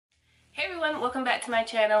Hey everyone, welcome back to my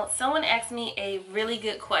channel. Someone asked me a really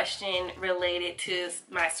good question related to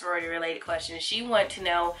my sorority related question. She wanted to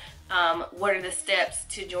know what are the steps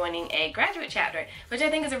to joining a graduate chapter, which I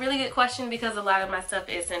think is a really good question because a lot of my stuff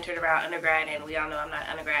is centered around undergrad, and we all know I'm not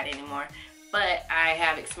undergrad anymore, but I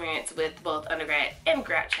have experience with both undergrad and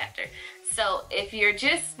grad chapter. So if you're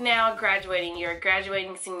just now graduating, you're a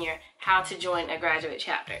graduating senior, how to join a graduate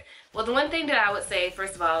chapter. Well, the one thing that I would say,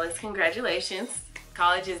 first of all, is congratulations.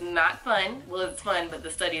 College is not fun. Well, it's fun, but the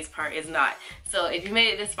studies part is not. So if you made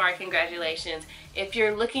it this far, congratulations. If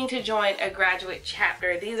you're looking to join a graduate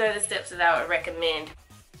chapter, these are the steps that I would recommend.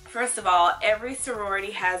 First of all, every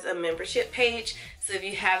sorority has a membership page. So if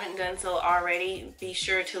you haven't done so already, be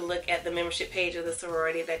sure to look at the membership page of the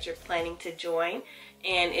sorority that you're planning to join.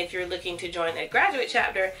 And if you're looking to join a graduate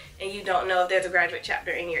chapter and you don't know if there's a graduate chapter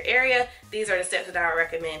in your area, these are the steps that I would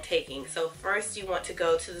recommend taking. So first, you want to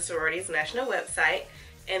go to the sorority's national website,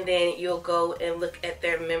 and then you'll go and look at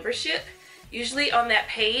their membership. Usually on that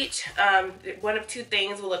page, one of two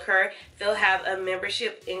things will occur. They'll have a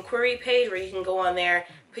membership inquiry page where you can go on there,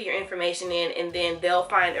 put your information in, and then they'll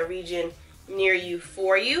find a region near you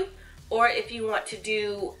for you. Or if you want to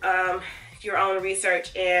do your own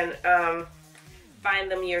research and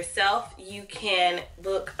find them yourself, you can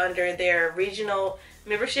look under their regional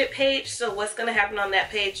membership page. So what's going to happen on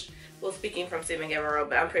that page, well, speaking from Sigma Gamma Rho,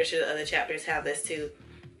 but I'm pretty sure the other chapters have this too,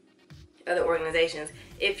 other organizations.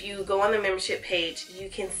 If you go on the membership page, you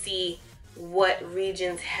can see what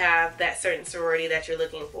regions have that certain sorority that you're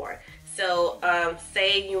looking for. So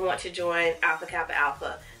say you want to join Alpha Kappa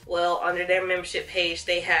Alpha. Well, under their membership page,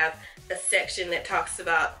 they have a section that talks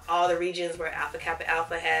about all the regions where Alpha Kappa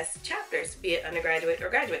Alpha has chapters, be it undergraduate or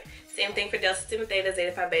graduate. Same thing for Delta Sigma Theta,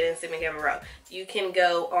 Zeta Phi Beta, and Sigma Gamma Rho. You can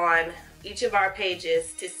go on each of our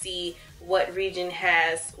pages to see what region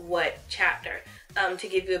has what chapter. To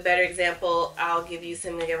give you a better example, I'll give you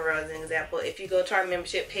Sigma Gamma Rho as an example. If you go to our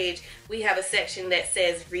membership page, we have a section that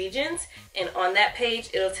says regions, and on that page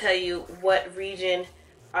it'll tell you what region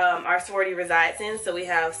our sorority resides in. So we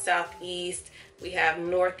have Southeast, we have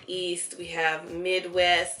Northeast, we have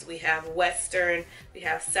Midwest, we have Western, we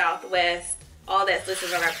have Southwest, all that's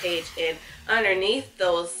listed on our page, and underneath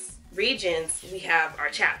those regions we have our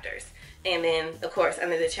chapters. And then of course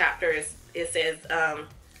under the chapters it says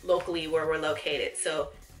locally where we're located. So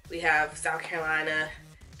we have South Carolina,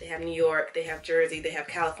 they have New York, they have Jersey, they have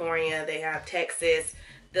California, they have Texas.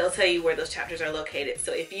 They'll tell you where those chapters are located.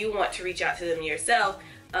 So if you want to reach out to them yourself,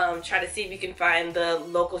 try to see if you can find the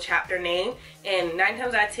local chapter name, and 9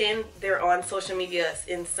 times out of 10 they're on social media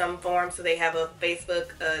in some form. So they have a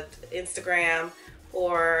Facebook, Instagram,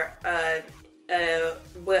 or a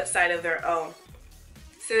website of their own.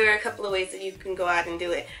 So there are a couple of ways that you can go out and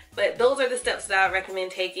do it, but those are the steps that I would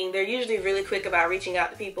recommend taking. They're usually really quick about reaching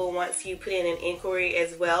out to people once you put in an inquiry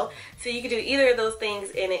as well. So you can do either of those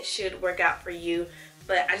things and it should work out for you.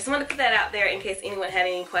 But I just want to put that out there in case anyone had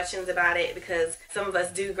any questions about it, because some of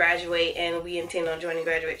us do graduate and we intend on joining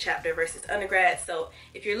graduate chapter versus undergrad. So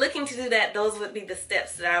if you're looking to do that, those would be the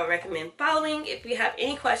steps that I would recommend following. If you have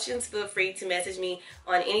any questions, feel free to message me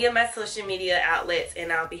on any of my social media outlets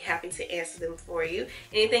and I'll be happy to answer them for you.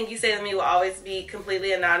 Anything you say to me will always be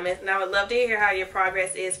completely anonymous, and I would love to hear how your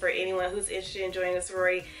progress is for anyone who's interested in joining a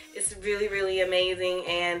sorority. It's really, really amazing,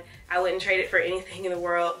 and I wouldn't trade it for anything in the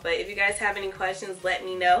world. But if you guys have any questions, let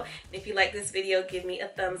me know. And if you like this video, give me a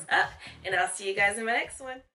thumbs up, and I'll see you guys in my next one.